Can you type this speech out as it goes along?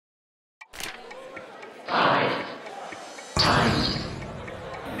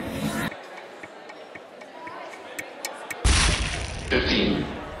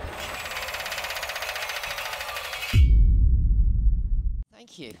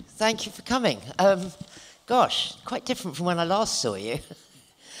Thank you for coming. Gosh, quite different from when I last saw you.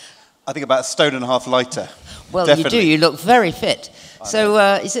 I think about a stone and a half lighter. Well, Definitely. you do. You look very fit. So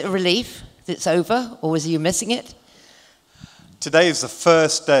is it a relief that it's over, or was you missing it? Today is the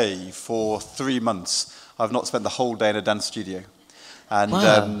first day for 3 months. I've not spent the whole day in a dance studio. And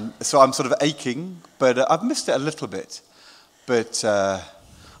Wow. so I'm sort of aching, but I've missed it a little bit. But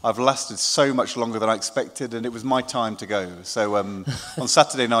I've lasted so much longer than I expected, and it was my time to go. So on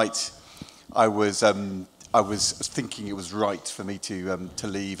Saturday night, I was thinking it was right for me to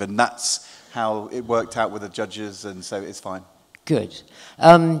leave, and that's how it worked out with the judges, and so it's fine. Good.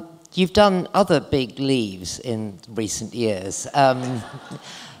 You've done other big leaves in recent years. One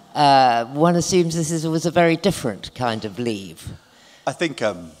assumes this was a very different kind of leave. I think,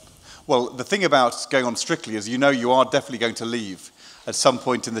 well, the thing about going on Strictly is you are definitely going to leave at some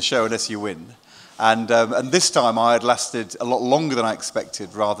point in the show unless you win. And this time I had lasted a lot longer than I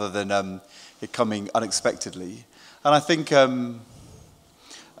expected rather than it coming unexpectedly. And I think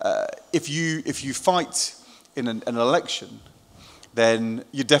if you fight in an election, then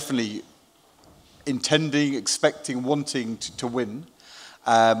you're definitely intending, expecting, wanting to win.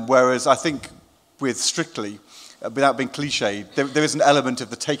 Whereas I think with Strictly, without being cliched, there is an element of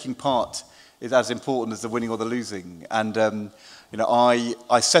the taking part is as important as the winning or the losing. And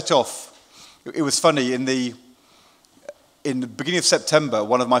I set off. It was funny in the beginning of September.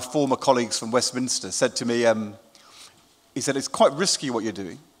 One of my former colleagues from Westminster said to me, he said, "It's quite risky what you're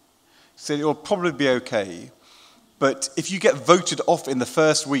doing." He said, "It'll probably be okay, but if you get voted off in the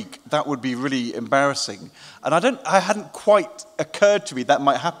first week, that would be really embarrassing." And I hadn't quite occurred to me that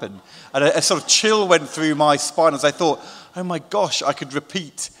might happen. And a sort of chill went through my spine as I thought, oh my gosh, I could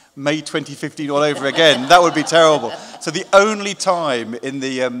repeat May 2015 all over again. That would be terrible. So the only time in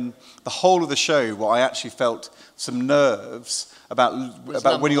the whole of the show where I actually felt some nerves about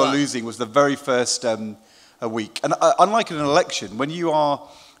winning or losing was the very first week. And unlike in an election, when you are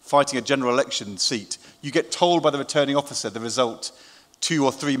fighting a general election seat, you get told by the returning officer the result 2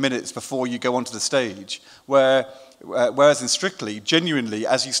 or 3 minutes before you go onto the stage. Whereas in Strictly, genuinely,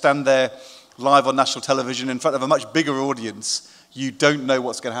 as you stand there live on national television in front of a much bigger audience, you don't know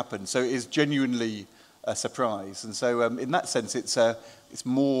what's going to happen. So it is genuinely a surprise. And so in that sense, it's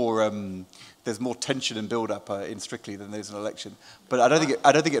more there's more tension and build-up in Strictly than there's in an election. But I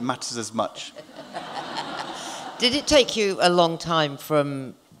don't think it matters as much. Did it take you a long time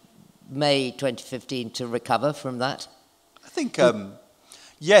from May 2015 to recover from that? I think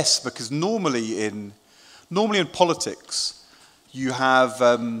yes, because normally in politics you have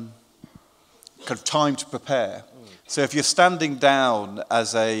kind of time to prepare. So if you're standing down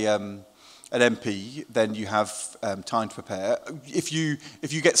as an MP, then you have time to prepare. If you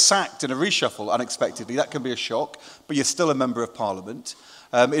get sacked in a reshuffle unexpectedly, that can be a shock, but you're still a member of Parliament.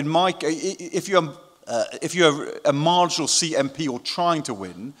 If you're a marginal seat MP or trying to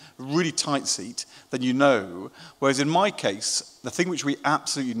win, a really tight seat, then you know. Whereas in my case, the thing which we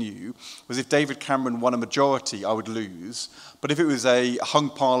absolutely knew was if David Cameron won a majority, I would lose. But if it was a hung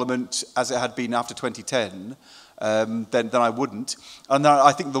Parliament, as it had been after 2010, then I wouldn't. And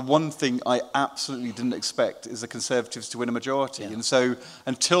I think the one thing I absolutely didn't expect is the Conservatives to win a majority. Yeah. And so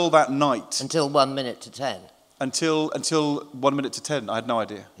until that night... Until 1 minute to 10. Until 1 minute to 10, I had no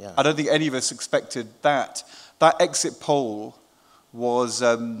idea. Yeah. I don't think any of us expected that. That exit poll was,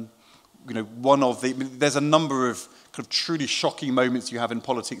 one of the... There's a number of kind of truly shocking moments you have in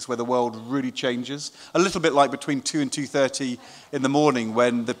politics where the world really changes. A little bit like between 2 and 2:30 in the morning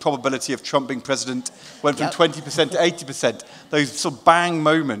when the probability of Trump being president went from 20% to 80%. Those sort of bang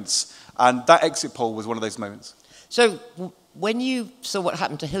moments. And that exit poll was one of those moments. So when you saw what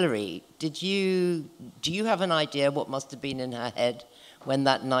happened to Hillary, do you have an idea what must have been in her head when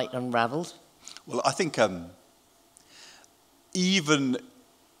that night unravelled? Well, I think even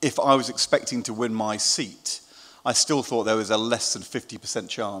if I was expecting to win my seat, I still thought there was a less than 50%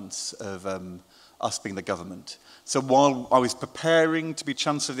 chance of us being the government. So while I was preparing to be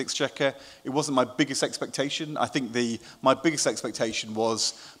Chancellor of the Exchequer, it wasn't my biggest expectation. I think my biggest expectation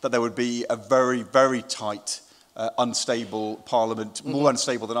was that there would be a very, very tight, unstable Parliament, more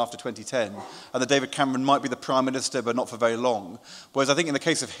unstable than after 2010, and that David Cameron might be the Prime Minister, but not for very long. Whereas I think in the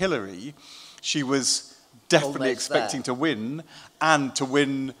case of Hillary, she was definitely expecting to win, and to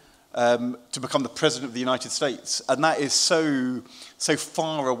win to become the President of the United States. And that is so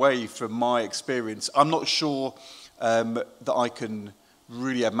far away from my experience. I'm not sure that I can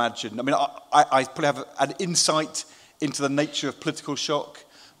really imagine. I mean, I probably have an insight into the nature of political shock,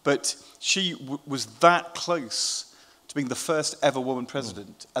 but she was that close to being the first ever woman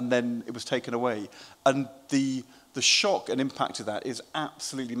president, and then it was taken away. And the the shock and impact of that is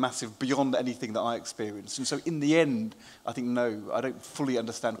absolutely massive beyond anything that I experienced. And so in the end, I think, no, I don't fully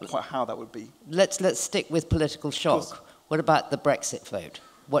understand quite how that would be. Let's stick with political shock. What about the Brexit vote?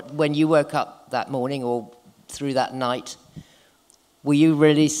 When you woke up that morning or through that night, were you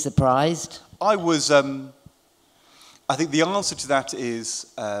really surprised? I was, I think the answer to that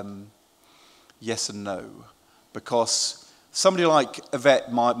is yes and no. Because somebody like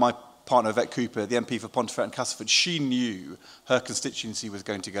Yvette, my partner Yvette Cooper, the MP for Pontefract and Castleford, she knew her constituency was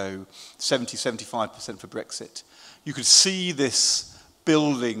going to go 70-75% for Brexit. You could see this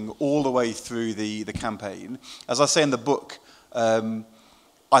building all the way through the campaign. As I say in the book,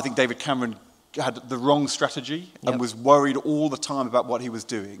 I think David Cameron had the wrong strategy and was worried all the time about what he was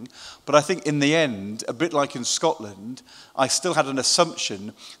doing. But I think in the end, a bit like in Scotland, I still had an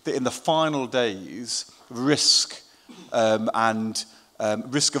assumption that in the final days, risk and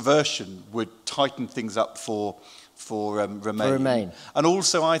risk aversion would tighten things up for Remain. And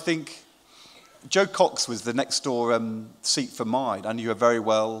also, I think Joe Cox was the next door seat for mine. I knew her very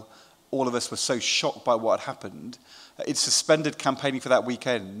well. All of us were so shocked by what had happened. It suspended campaigning for that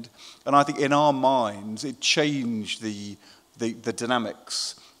weekend, and I think in our minds it changed the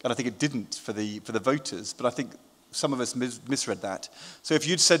dynamics. And I think it didn't for the voters. But I think some of us misread that. So if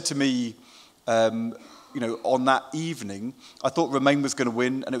you'd said to me, on that evening, I thought Remain was going to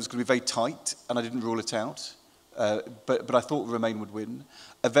win, and it was going to be very tight, and I didn't rule it out. But I thought Remain would win.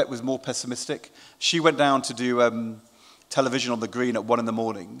 Yvette was more pessimistic. She went down to do television on the Green at 1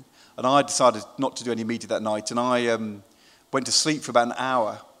 a.m, and I decided not to do any media that night, and I went to sleep for about an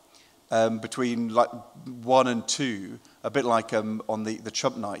hour between like 1 and 2, a bit like on the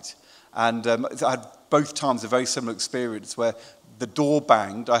Trump night. And I had both times a very similar experience where the door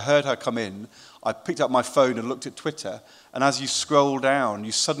banged, I heard her come in, I picked up my phone and looked at Twitter, and as you scroll down,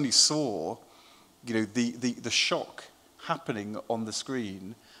 you suddenly saw, the shock happening on the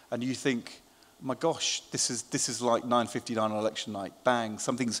screen, and you think, my gosh, this is like 9:59 on election night. Bang,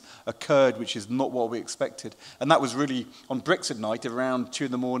 something's occurred which is not what we expected. And that was really on Brexit night around 2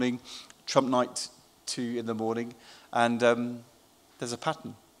 a.m, Trump night 2 a.m, and there's a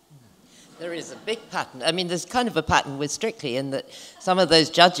pattern. There is a big pattern. I mean, there's kind of a pattern with Strictly in that some of those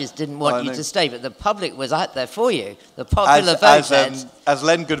judges didn't want you to stay, but the public was out there for you. The popular vote. As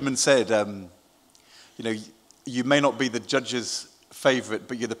Len Goodman said, you may not be the judge's favourite,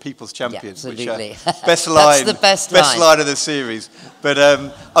 but you're the people's champion. Yeah, absolutely. Which, best line. That's the best line of the series. But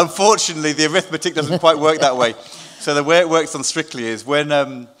unfortunately, the arithmetic doesn't quite work that way. So the way it works on Strictly is when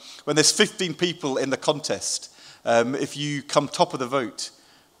there's 15 people in the contest, if you come top of the vote,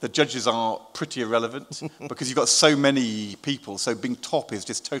 the judges are pretty irrelevant because you've got so many people. So being top is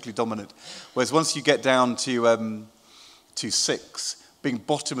just totally dominant. Whereas once you get down to 6, being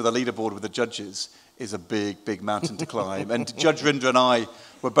bottom of the leaderboard with the judges is a big, big mountain to climb. And Judge Rinder and I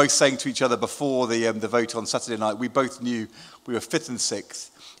were both saying to each other before the vote on Saturday night, we both knew we were 5th and 6th.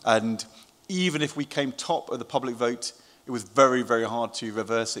 And even if we came top of the public vote, it was very, very hard to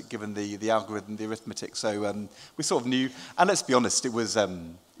reverse it given the algorithm, the arithmetic. So we sort of knew. And let's be honest, it was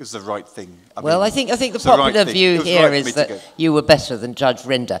the right thing. I think the popular view here is that you were better than Judge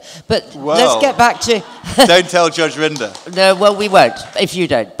Rinder. But let's get back to... Don't tell Judge Rinder. No, well, we won't, if you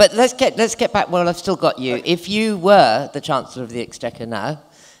don't. But let's get back... Well, I've still got you. Okay. If you were the Chancellor of the Exchequer now, and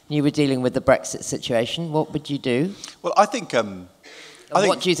you were dealing with the Brexit situation, what would you do? Well, I think...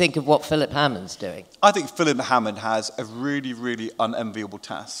 what do you think of what Philip Hammond's doing? I think Philip Hammond has a really, really unenviable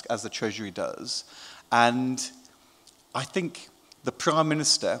task, as the Treasury does. And I think the Prime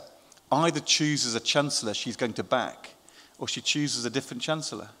Minister either chooses a Chancellor she's going to back, or she chooses a different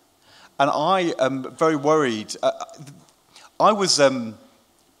Chancellor. And I am very worried. I was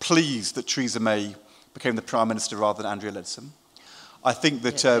pleased that Theresa May became the Prime Minister rather than Andrea Leadsom. I think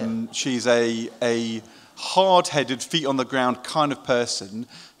that she's a hard-headed, feet-on-the-ground kind of person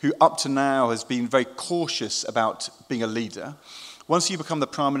who up to now has been very cautious about being a leader. Once you become the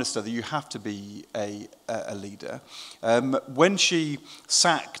Prime Minister, you have to be a leader. When she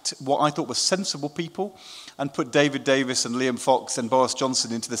sacked what I thought were sensible people and put David Davis and Liam Fox and Boris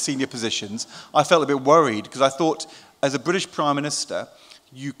Johnson into the senior positions, I felt a bit worried because I thought, as a British Prime Minister,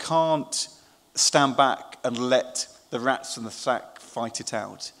 you can't stand back and let the rats in the sack fight it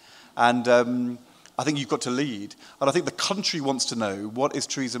out. And I think you've got to lead. And I think the country wants to know what is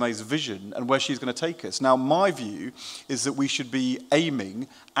Theresa May's vision and where she's going to take us. Now, my view is that we should be aiming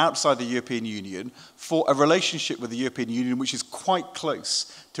outside the European Union for a relationship with the European Union which is quite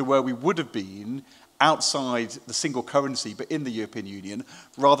close to where we would have been outside the single currency but in the European Union,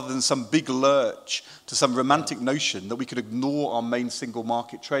 rather than some big lurch to some romantic notion that we could ignore our main single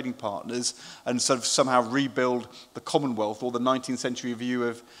market trading partners and sort of somehow rebuild the Commonwealth or the 19th century view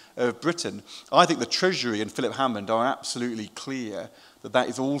of Britain. I think the Treasury and Philip Hammond are absolutely clear that that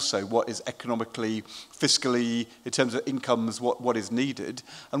is also what is economically, fiscally, in terms of incomes, what is needed.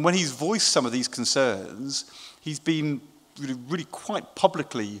 And when he's voiced some of these concerns, he's been really quite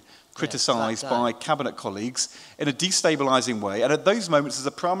publicly criticised by cabinet colleagues in a destabilising way. And at those moments, as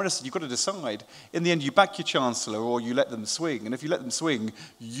a Prime Minister, you've got to decide. In the end, you back your Chancellor or you let them swing. And if you let them swing,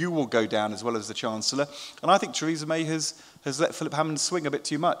 you will go down as well as the Chancellor. And I think Theresa May has let Philip Hammond swing a bit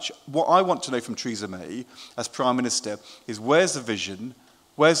too much. What I want to know from Theresa May as Prime Minister is where's the vision,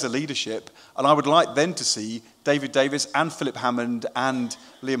 where's the leadership? And I would like then to see David Davis and Philip Hammond and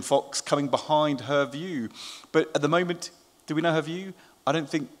Liam Fox coming behind her view. But at the moment, do we know her view? I don't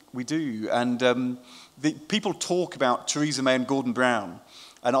think we do. And the people talk about Theresa May and Gordon Brown,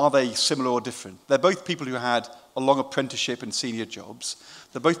 and are they similar or different? They're both people who had a long apprenticeship and senior jobs.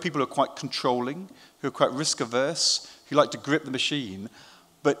 They're both people who are quite controlling, who are quite risk-averse, who like to grip the machine.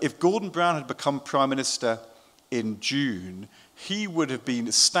 But if Gordon Brown had become Prime Minister in June, he would have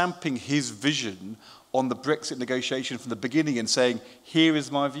been stamping his vision on the Brexit negotiation from the beginning and saying, here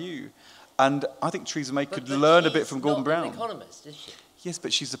is my view. And I think Theresa May could learn a bit from Gordon Brown. She's not an economist, is she? Yes,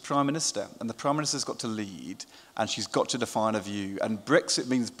 but she's the Prime Minister, and the Prime Minister's got to lead, and she's got to define a view. And Brexit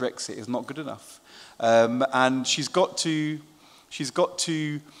means Brexit is not good enough. And she's got to,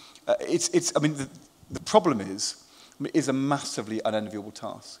 I mean, the problem is a massively unenviable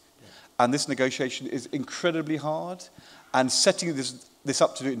task. Yeah. And this negotiation is incredibly hard, and setting this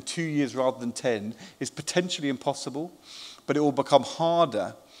up to do it in 2 years rather than 10 is potentially impossible, but it will become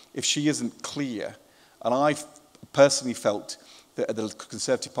harder if she isn't clear. And I personally felt that at the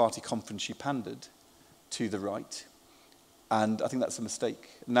Conservative Party conference she pandered to the right, and I think that's a mistake.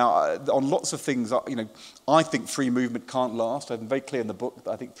 Now, on lots of things, you know, I think free movement can't last. I've been very clear in the book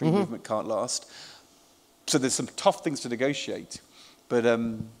that I think free movement can't last. So there's some tough things to negotiate, but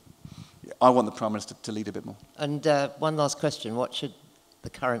I want the Prime Minister to lead a bit more. And one last question: what should the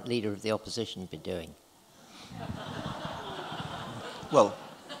current leader of the opposition be doing? Well,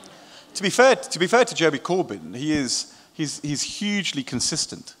 to be fair to Jeremy Corbyn, he's hugely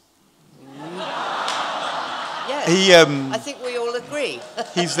consistent. Yes, I think we all agree.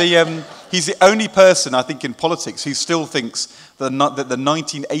 He's the only person, I think, in politics who still thinks that the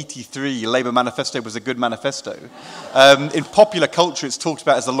 1983 Labour manifesto was a good manifesto. In popular culture, it's talked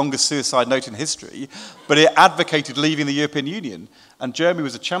about as the longest suicide note in history, but it advocated leaving the European Union, and Jeremy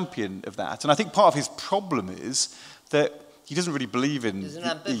was a champion of that. And I think part of his problem is that he doesn't really believe in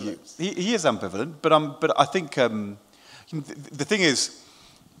the EU. He is ambivalent, but I think the thing is,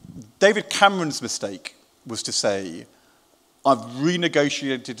 David Cameron's mistake was to say, I've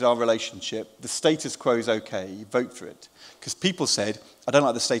renegotiated our relationship, the status quo is okay, vote for it. Because people said, I don't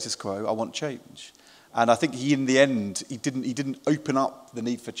like the status quo, I want change. And I think in the end, he didn't open up the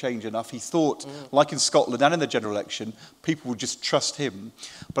need for change enough. He thought, like in Scotland and in the general election, people would just trust him.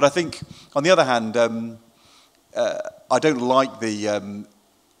 But I think, on the other hand, I don't like the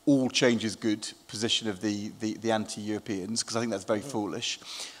all change is good position of the anti-Europeans, because I think that's very foolish.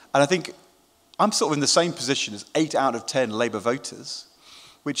 And I think I'm sort of in the same position as 8 out of 10 Labour voters,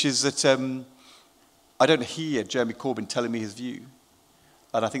 which is that I don't hear Jeremy Corbyn telling me his view.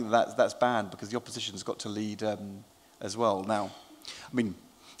 And I think that's bad, because the opposition's got to lead as well. Now, I mean,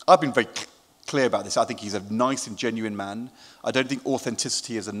 I've been very clear about this. I think he's a nice and genuine man. I don't think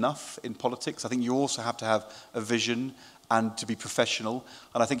authenticity is enough in politics. I think you also have to have a vision and to be professional.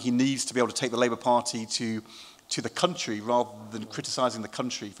 And I think he needs to be able to take the Labour Party to the country, rather than criticising the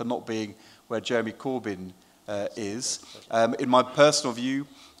country for not being where Jeremy Corbyn is. In my personal view,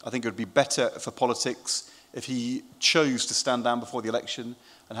 I think it would be better for politics if he chose to stand down before the election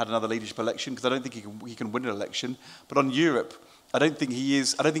and had another leadership election, because I don't think he can win an election. But on Europe, I don't think he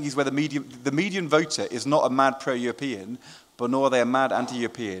is. I don't think he's where the median voter is not a mad pro-European, but nor are they a mad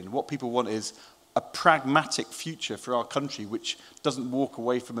anti-European. What people want is a pragmatic future for our country, which doesn't walk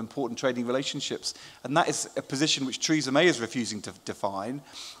away from important trading relationships. And that is a position which Theresa May is refusing to define.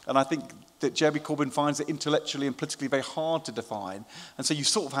 And I think that Jeremy Corbyn finds it intellectually and politically very hard to define. And so you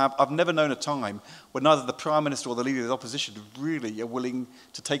sort of have, I've never known a time when neither the Prime Minister or the Leader of the Opposition really are willing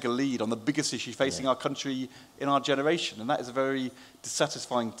to take a lead on the biggest issue facing our country in our generation. And that is a very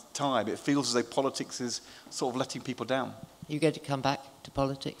dissatisfying time. It feels as though politics is sort of letting people down. You going to come back to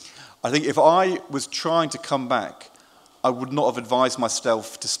politics? I think if I was trying to come back, I would not have advised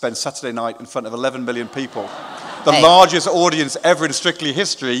myself to spend Saturday night in front of 11 million people the largest audience ever in Strictly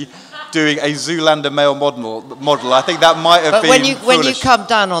history doing a Zoolander male model. I think that might have been when you come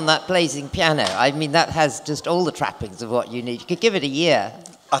down on that blazing piano, I mean, that has just all the trappings of what you need. You could give it a year.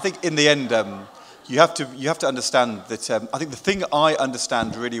 I think in the end, you have to understand that. I think the thing I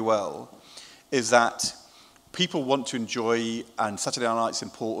understand really well is that people want to enjoy, and Saturday night's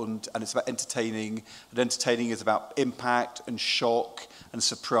important, and it's about entertaining, and entertaining is about impact and shock and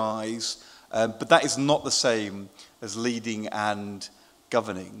surprise, but that is not the same as leading and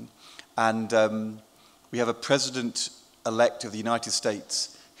governing. And we have a president-elect of the United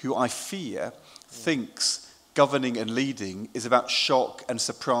States who I fear thinks governing and leading is about shock and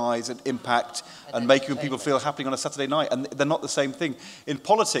surprise and impact and making people feel happy on a Saturday night. And they're not the same thing. In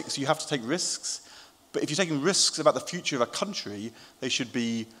politics, you have to take risks. But if you're taking risks about the future of a country, they should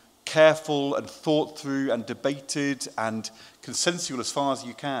be careful and thought through and debated and consensual as far as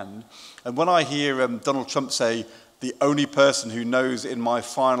you can. And when I hear Donald Trump say, the only person who knows in my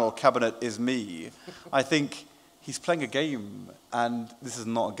final cabinet is me, I think he's playing a game, and this is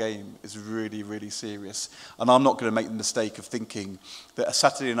not a game. It's really, really serious. And I'm not going to make the mistake of thinking that a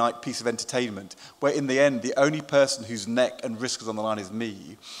Saturday night piece of entertainment, where in the end the only person whose neck and risk is on the line is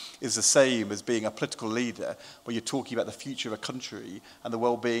me, is the same as being a political leader, where you're talking about the future of a country and the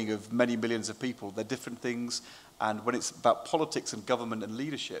well-being of many millions of people. They're different things, and when it's about politics and government and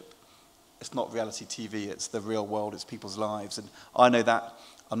leadership, it's not reality TV, it's the real world, it's people's lives. And I know that.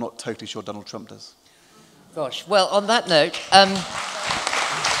 I'm not totally sure Donald Trump does. Gosh, well, on that note...